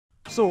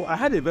So I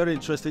had a very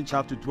interesting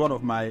chat with one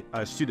of my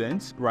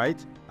students, right?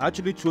 I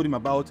actually told him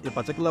about a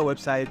particular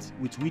website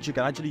with which you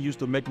can actually use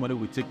to make money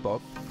with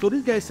TikTok. So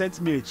this guy sent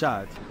me a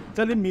chat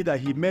telling me that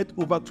he made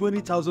over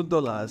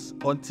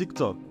 $20,000 on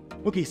TikTok.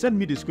 Okay, he sent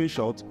me the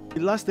screenshot.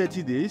 In the last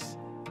 30 days,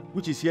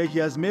 which is here, he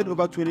has made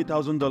over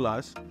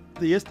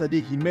 $20,000.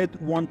 Yesterday, he made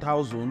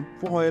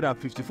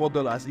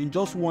 $1,454 in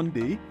just one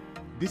day.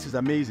 This is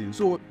amazing.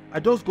 So I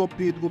just got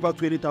paid over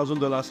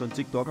 $20,000 on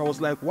TikTok. I was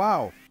like,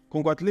 wow.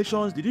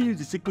 Congratulations, did you use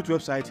the secret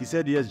website? He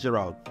said, yes,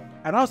 Gerald.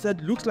 And I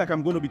said, looks like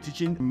I'm going to be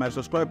teaching my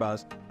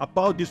subscribers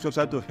about this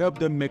website to help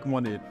them make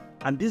money.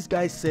 And this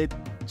guy said,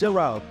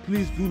 Gerald,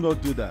 please do not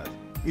do that.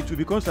 It will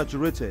become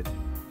saturated.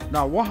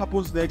 Now, what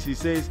happens next? He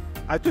says,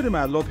 I told him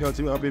I love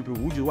helping people,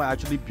 which is why I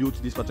actually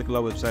built this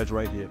particular website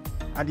right here.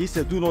 And he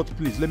said, do not,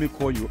 please, let me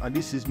call you. And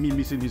this is me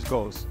missing his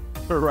calls.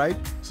 Alright,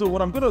 so what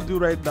I'm going to do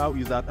right now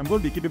is that I'm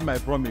going to be keeping my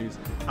promise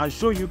and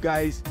show you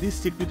guys this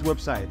secret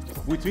website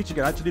with which you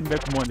can actually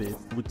make money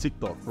with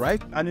TikTok,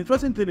 right? An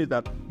interesting thing is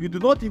that you do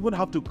not even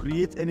have to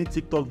create any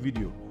TikTok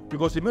video,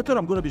 because the method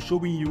I'm going to be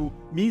showing you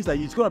means that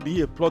it's going to be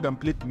a plug and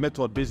play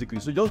method basically.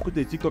 So just put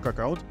a TikTok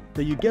account,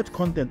 then you get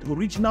content,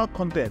 original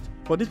content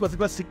for this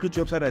particular secret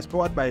website that is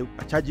powered by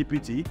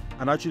ChatGPT,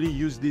 and actually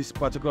use this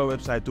particular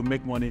website to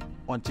make money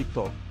on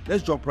TikTok.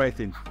 Let's jump right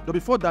in. But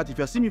before that, if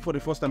you're seeing me for the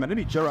first time, my name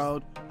is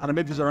Gerald, and I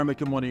make videos around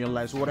making money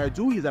online. So what I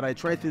do is that I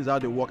try things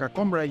out, they work. I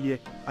come right here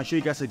and show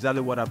you guys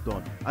exactly what I've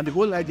done. And the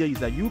whole idea is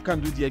that you can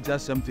do the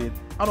exact same thing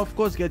and of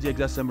course get the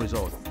exact same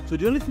result. So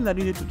the only thing that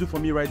you need to do for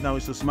me right now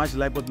is to smash the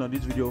like button on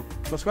this video,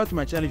 subscribe to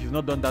my channel if you've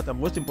not done that, and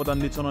most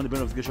importantly, turn on the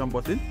bell notification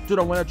button so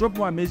that when I drop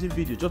more amazing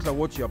videos just like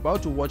what you're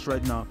about to watch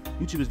right now,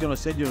 YouTube is going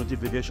to send you a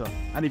notification.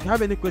 And if you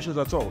have any questions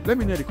at all, let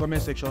me know in the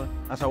comment section,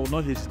 as I will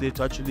not hesitate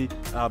to actually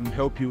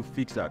help you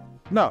fix that.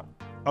 Now,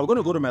 I'm going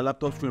to go to my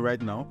laptop screen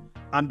right now,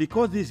 and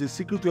because this is a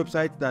secret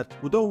website that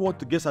we don't want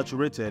to get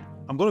saturated,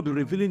 I'm going to be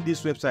revealing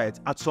this website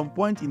at some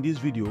point in this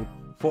video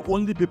for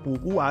only people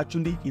who are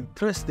actually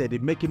interested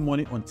in making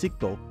money on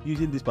TikTok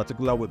using this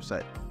particular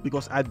website,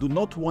 because I do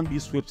not want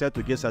this website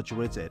to get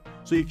saturated.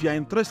 So if you are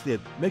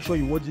interested, make sure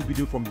you watch this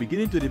video from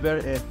beginning to the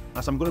very end,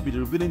 as I'm going to be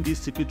revealing this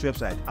secret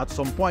website at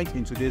some point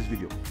in today's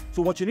video.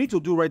 So what you need to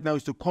do right now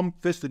is to come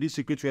first to this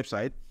secret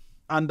website,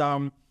 and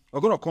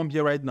we're going to come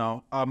here right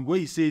now where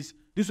it says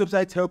this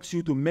website helps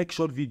you to make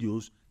short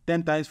videos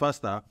 10 times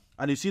faster,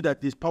 and you see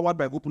that it's powered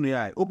by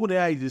OpenAI.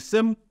 OpenAI is the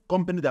same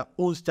company that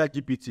owns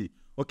ChatGPT.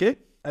 Okay,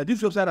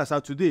 this website as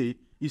of today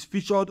is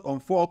featured on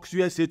Fox,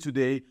 USA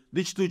Today,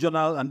 Digital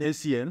Journal, and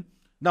ACN.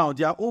 Now,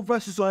 there are over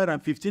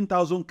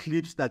 615,000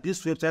 clips that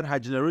this website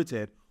has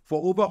generated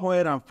for over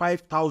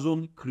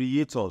 105,000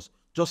 creators,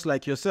 just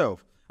like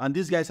yourself. And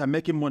these guys are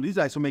making money. These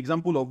are some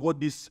examples of what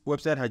this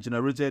website has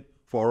generated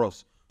for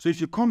us. So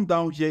if you come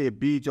down here a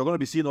bit, you're going to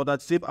be seeing all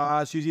that save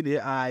hours using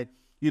AI,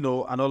 you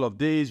know, and all of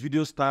this,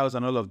 video styles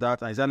and all of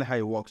that, and exactly how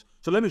it works.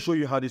 So let me show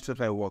you how this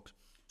website works.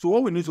 So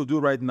what we need to do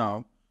right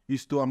now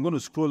is I'm going to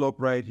scroll up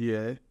right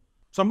here.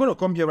 So I'm going to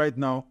come here right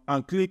now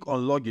and click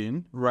on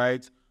login,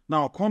 right?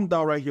 Now come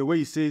down right here where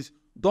it says,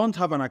 don't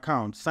have an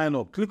account, sign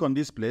up. Click on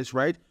this place,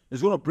 right?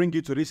 It's going to bring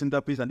you to this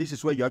interface, and this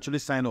is where you actually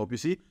sign up. You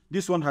see,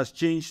 this one has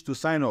changed to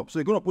sign up. So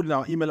you're going to put in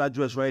our email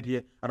address right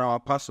here and our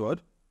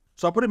password.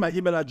 So I put in my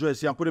email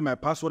address here, I'm putting my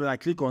password, and I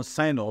click on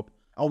sign up,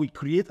 and we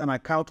create an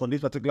account on this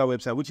particular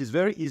website, which is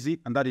very easy,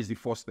 and that is the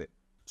first step.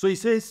 So it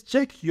says,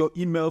 check your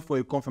email for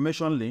a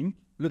confirmation link.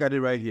 Look at it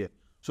right here.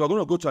 So we're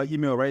going to go to our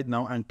email right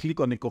now and click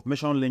on the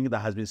confirmation link that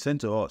has been sent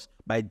to us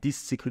by this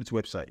secret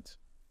website.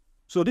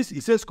 So it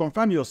says,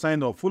 confirm your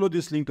sign up. Follow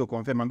this link to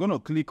confirm. I'm going to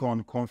click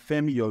on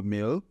confirm your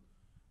mail.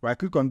 Right,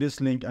 click on this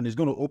link, and it's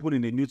going to open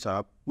in a new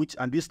tab,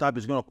 and this tab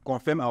is going to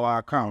confirm our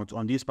account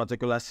on this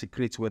particular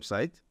secret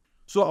website.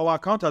 So our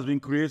account has been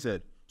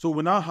created. So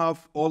we now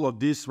have all of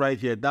this right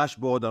here,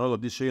 dashboard and all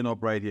of this showing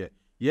up right here.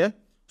 Yeah.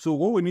 So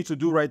what we need to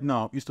do right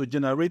now is to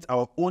generate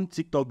our own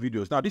TikTok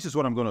videos. Now, this is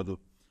what I'm going to do.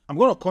 I'm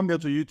going to come here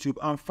to YouTube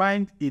and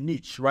find a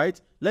niche, right?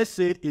 Let's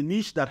say a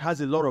niche that has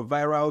a lot of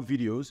viral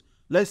videos.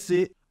 Let's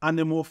say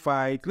animal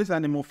fight. Let's say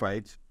animal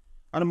fight.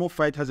 Animal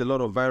fight has a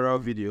lot of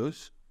viral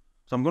videos.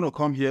 So I'm going to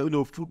come here,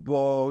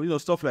 football,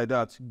 stuff like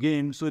that,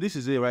 games. So this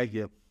is it right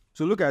here.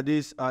 So look at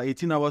this,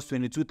 18 hours,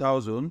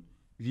 22,000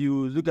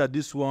 views. Look at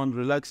this one,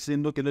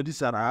 relaxing. Okay, no, this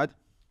is an ad.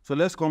 So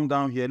let's come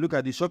down here. Look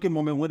at the shocking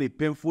moment when a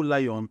painful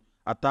lion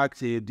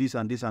attacked this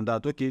and this and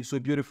that. Okay, so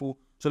beautiful.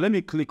 So let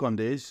me click on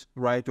this,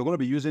 right? We're going to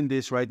be using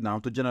this right now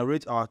to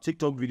generate our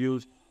TikTok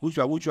videos, which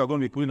we are going to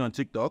be putting on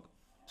TikTok.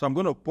 So I'm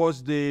going to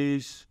pause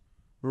this,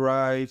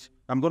 right?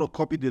 I'm going to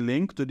copy the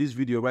link to this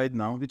video right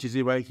now, which is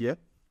it right here.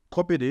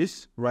 Copy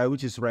this, right,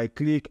 which is right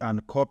click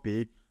and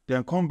copy.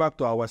 Then come back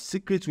to our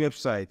secret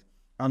website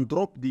and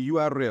drop the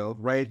URL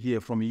right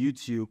here from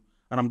YouTube.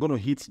 And I'm going to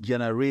hit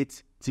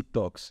generate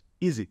TikToks.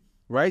 Easy,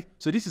 right?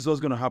 So this is what's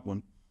going to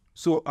happen.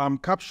 So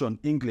caption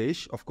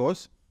English, of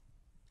course.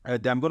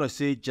 Then I'm going to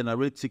say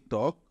generate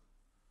TikTok.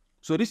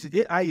 So this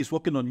AI is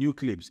working on new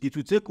clips. It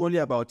will take only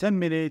about 10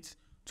 minutes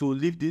to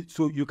leave this,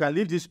 so you can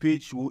leave this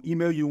page, we'll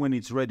email you when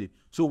it's ready.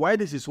 So while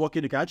this is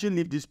working, you can actually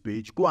leave this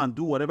page, go and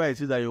do whatever it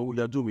is that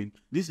you're doing.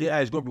 This AI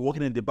is going to be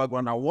working in the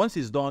background, and once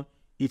it's done,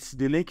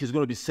 the link is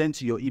going to be sent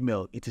to your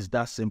email. It is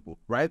that simple,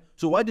 right?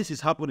 So while this is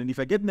happening, if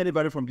I get any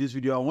value from this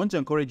video, I want to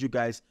encourage you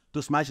guys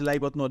to smash the like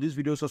button on this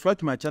video, subscribe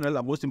to my channel,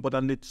 and most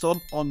importantly, turn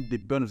on the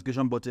bell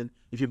notification button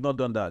if you've not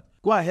done that.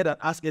 Go ahead and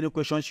ask any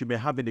questions you may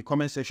have in the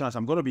comment section, as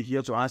I'm going to be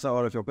here to answer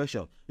all of your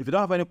questions. If you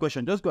don't have any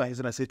question, just go ahead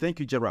and say thank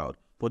you, Gerald,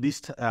 for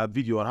this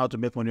video on how to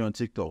make money on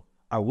TikTok.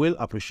 I will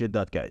appreciate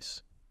that,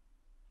 guys.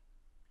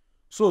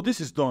 So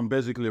this is done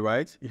basically,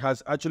 right? It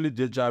has actually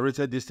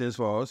generated these things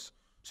for us.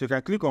 So you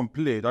can click on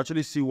play to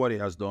actually see what it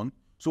has done.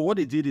 So what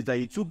it did is that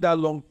it took that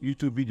long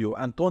YouTube video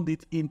and turned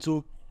it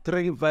into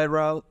 3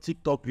 viral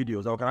TikTok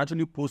videos that I can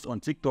actually post on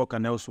TikTok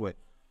and elsewhere.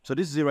 So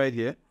this is it right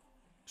here.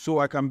 So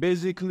I can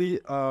basically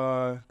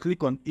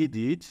click on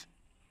edit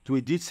to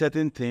edit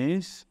certain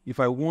things if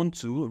I want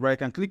to, right? I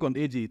can click on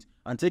edit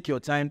and take your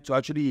time to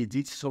actually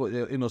edit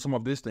some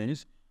of these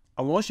things.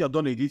 And once you have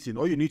done editing,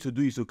 all you need to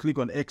do is to click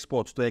on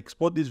export to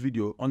export this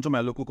video onto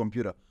my local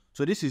computer.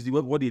 So this is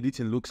what the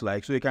editing looks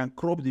like. So you can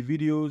crop the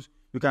videos,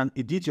 you can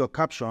edit your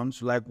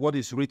captions like what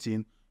is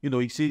written. You know,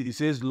 it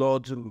says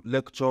Lord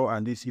lecture,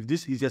 and if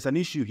there's an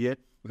issue here,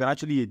 you can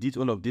actually edit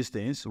all of these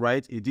things,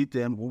 right? Edit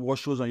them, what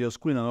shows on your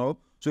screen and all.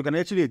 So you can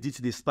actually edit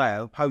the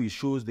style, how it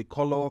shows, the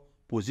color,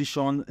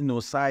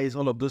 position, size,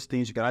 all of those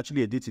things. You can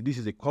actually edit it. This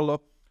is the color,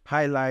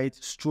 highlight,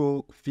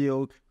 stroke, fill.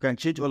 You can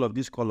change all of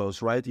these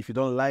colors, right? If you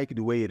don't like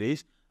the way it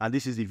is, and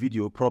this is the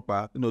video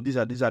proper. These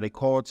are the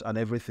chords and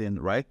everything,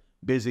 right?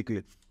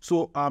 Basically.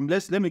 So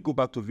let me go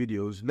back to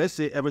videos. Let's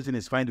say everything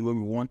is fine the way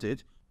we want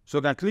it. So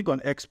I can click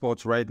on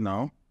export right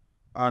now,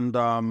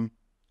 and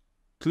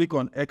click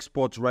on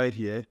export right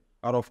here,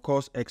 and of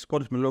course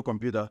export to my local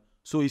computer.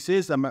 So it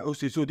says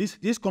that so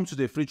this comes with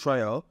a free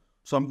trial.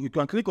 So you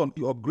can click on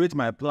upgrade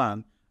my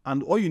plan,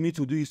 and all you need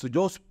to do is to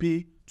just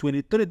pay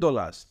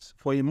 $23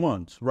 for a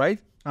month,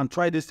 right? And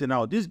try this thing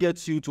out. This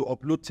gets you to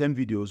upload 10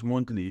 videos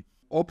monthly,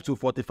 up to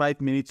 45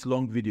 minutes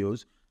long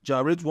videos,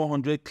 generate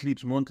 100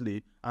 clips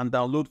monthly, and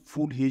download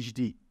full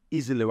HD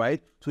easily,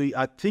 right? So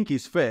I think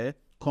it's fair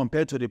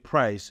compared to the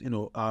price,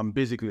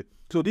 basically.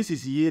 So this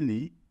is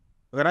yearly.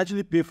 I can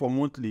actually pay for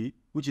monthly,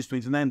 which is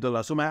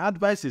 $29. So my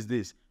advice is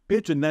this: pay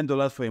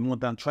 $29 for a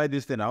month and try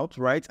this thing out,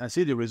 right? And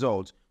see the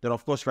results. Then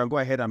of course you can go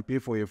ahead and pay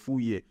for a full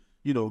year.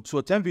 So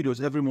 10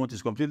 videos every month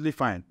is completely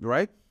fine,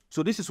 right?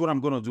 So this is what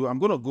I'm gonna do. I'm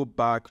gonna go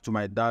back to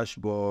my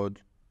dashboard,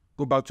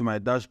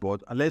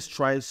 and let's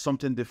try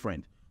something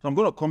different. So I'm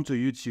gonna come to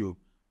YouTube.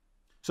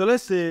 So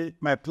let's say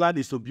my plan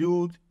is to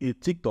build a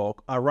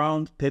TikTok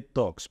around TED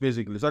Talks,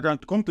 basically. So I can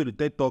come to the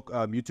TED Talk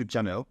YouTube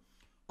channel,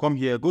 come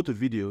here, go to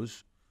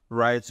videos,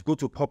 right? Go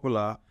to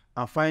popular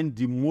and find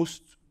the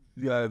most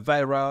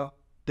viral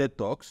TED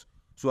Talks.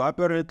 So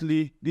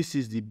apparently this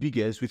is the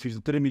biggest with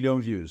 53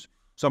 million views.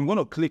 So I'm going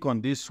to click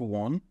on this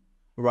one,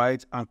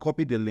 right? And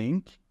copy the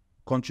link,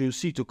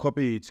 Ctrl+C to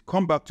copy it,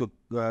 come back to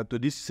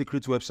this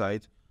secret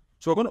website.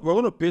 So we're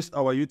going to paste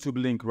our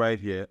YouTube link right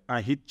here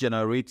and hit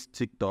generate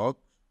TikTok.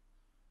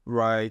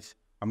 Right,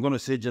 I'm going to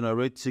say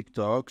generate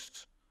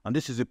TikToks, and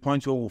this is the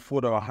point where we'll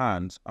fold our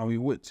hands and we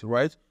wait,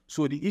 right?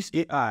 So this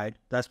AI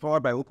that's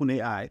powered by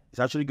OpenAI is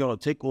actually going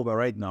to take over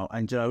right now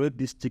and generate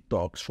these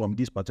TikToks from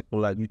this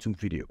particular YouTube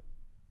video.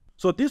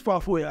 So this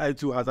powerful AI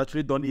tool has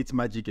actually done its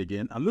magic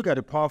again, and look at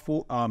the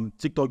powerful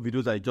TikTok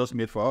videos that it just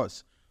made for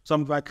us. So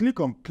if I click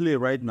on play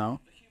right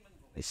now,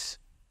 It's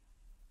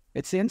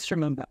the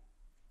instrument.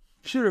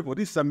 sure,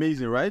 this is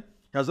amazing, right?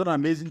 He has done an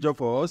amazing job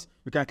for us.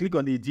 You can click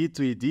on edit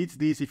to edit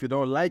this. If you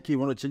don't like it, you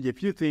want to change a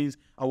few things.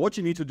 And what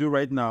you need to do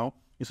right now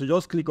is to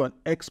just click on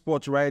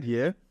export right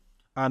here.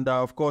 And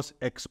of course,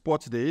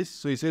 export this.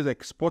 So it says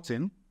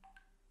exporting.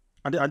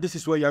 And this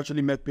is where you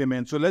actually make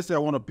payment. So let's say I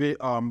want to pay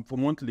for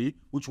monthly,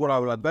 which what I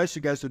will advise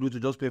you guys to do, to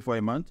just pay for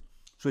a month.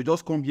 So you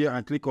just come here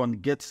and click on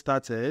get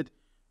started,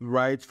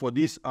 right? For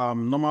this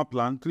normal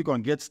plan, click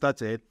on get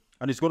started.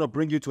 And it's going to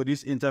bring you to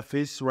this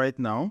interface right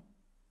now.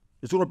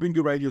 It's going to bring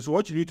you right here. So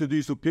what you need to do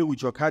is to pay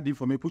with your card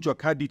information. Put your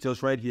card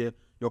details right here.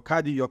 Your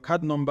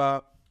card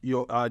number,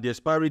 the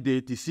expiry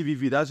date, the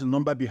CVV. That's the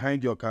number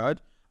behind your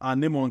card. And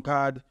name on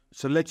card.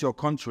 Select your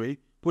country.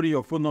 Put in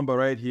your phone number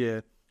right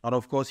here. And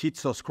of course, hit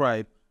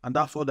subscribe. And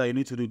that's all that you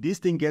need to do. This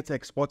thing gets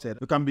exported.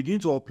 You can begin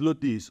to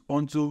upload this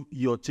onto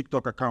your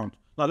TikTok account.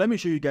 Now, let me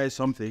show you guys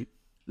something.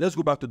 Let's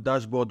go back to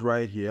dashboard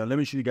right here. Let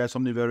me show you guys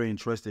something very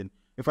interesting.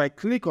 If I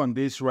click on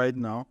this right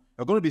now,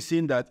 you're going to be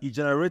seeing that it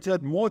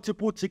generated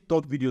multiple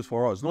TikTok videos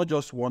for us. Not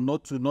just one,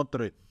 not two, not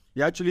three.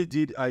 It actually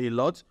did a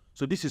lot.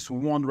 So this is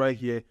one right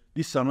here.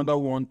 This is another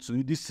one,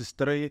 two. This is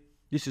 3.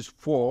 This is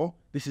 4.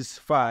 This is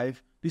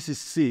 5. This is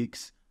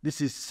 6. This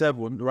is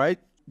 7, right?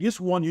 This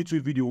one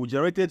YouTube video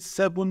generated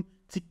 7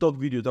 TikTok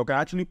videos that we can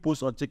actually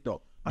post on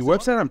TikTok. The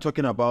website I'm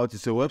talking about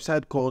is a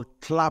website called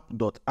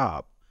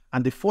clap.app.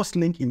 And the first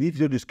link in the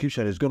video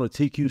description is going to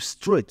take you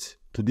straight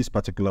to this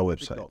particular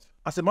website. TikTok.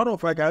 As a matter of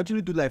fact, I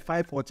actually do like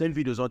 5 or 10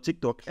 videos on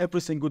TikTok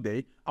every single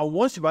day. And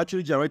once you've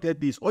actually generated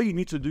this, all you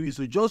need to do is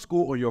to just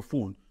go on your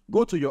phone,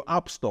 go to your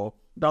app store,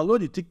 download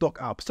the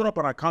TikTok app, set up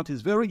an account.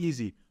 It's very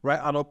easy, right?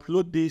 And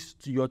upload this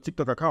to your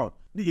TikTok account.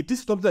 If this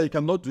is something that you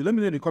cannot do, let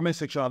me know in the comment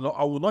section.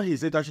 I will not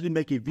hesitate to actually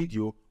make a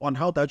video on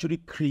how to actually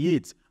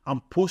create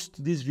and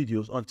post these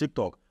videos on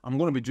TikTok. I'm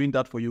going to be doing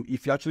that for you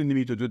if you actually need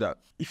me to do that.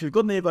 If you've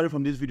gotten any value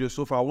from this video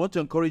so far, I want to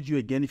encourage you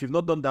again, if you've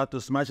not done that, to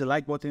smash the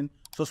like button,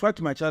 subscribe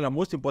to my channel, and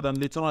most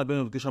importantly, turn on the bell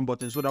notification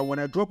button so that when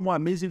I drop more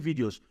amazing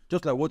videos,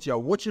 just like what you are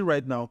watching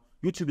right now,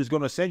 YouTube is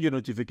going to send you a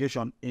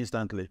notification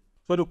instantly.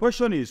 So the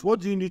question is,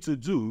 what do you need to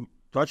do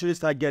to actually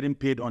start getting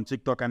paid on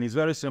TikTok? And it's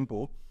very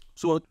simple.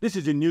 So this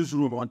is the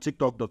newsroom on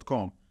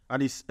TikTok.com.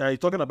 And it's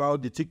talking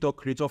about the TikTok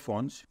Creator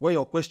Funds, where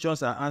your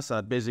questions are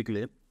answered,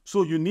 basically.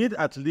 So you need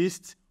at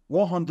least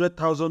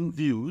 100,000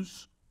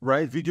 views,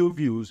 right? Video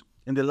views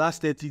in the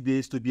last 30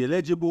 days to be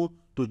eligible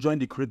to join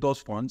the Creators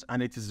Funds.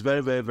 And it is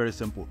very, very, very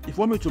simple. If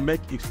you want me to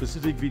make a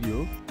specific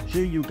video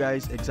showing you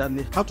guys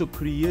exactly how to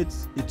create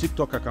a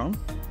TikTok account,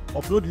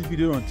 upload this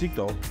video on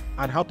TikTok,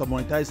 and how to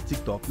monetize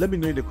TikTok, let me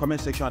know in the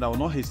comment section, and I will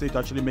not hesitate to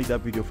actually make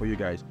that video for you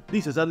guys.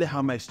 This is exactly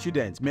how my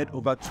students made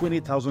over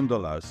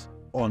 $20,000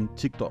 on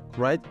TikTok,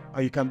 right?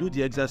 And you can do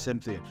the exact same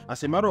thing.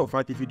 As a matter of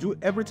fact, if you do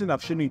everything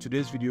I've shown you in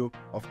today's video,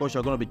 of course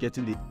you're going to be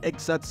getting the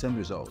exact same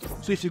results.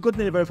 So if you got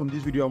any value from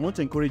this video, I want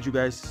to encourage you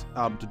guys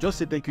to just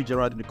say thank you,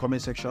 Gerald, in the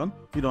comment section,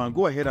 and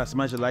go ahead and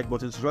smash the like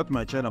button, subscribe to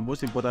my channel, and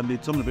most importantly,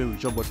 turn on the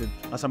bell button,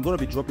 as I'm going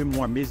to be dropping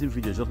more amazing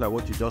videos just like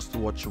what you just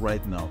watched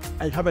right now.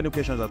 And if you have any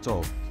questions at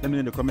all, let me know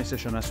in the comment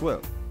section as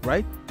well,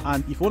 right?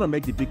 And if you want to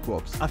make the big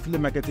bucks,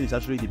 affiliate marketing is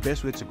actually the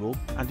best way to go,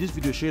 and this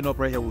video showing up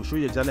right here will show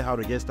you exactly how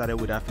to get started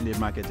with affiliate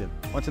marketing.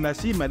 Until I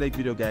see you in my next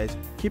video, guys,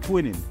 keep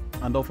winning,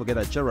 and don't forget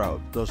that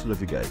Gerald does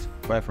love you guys.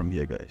 Bye from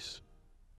here, guys.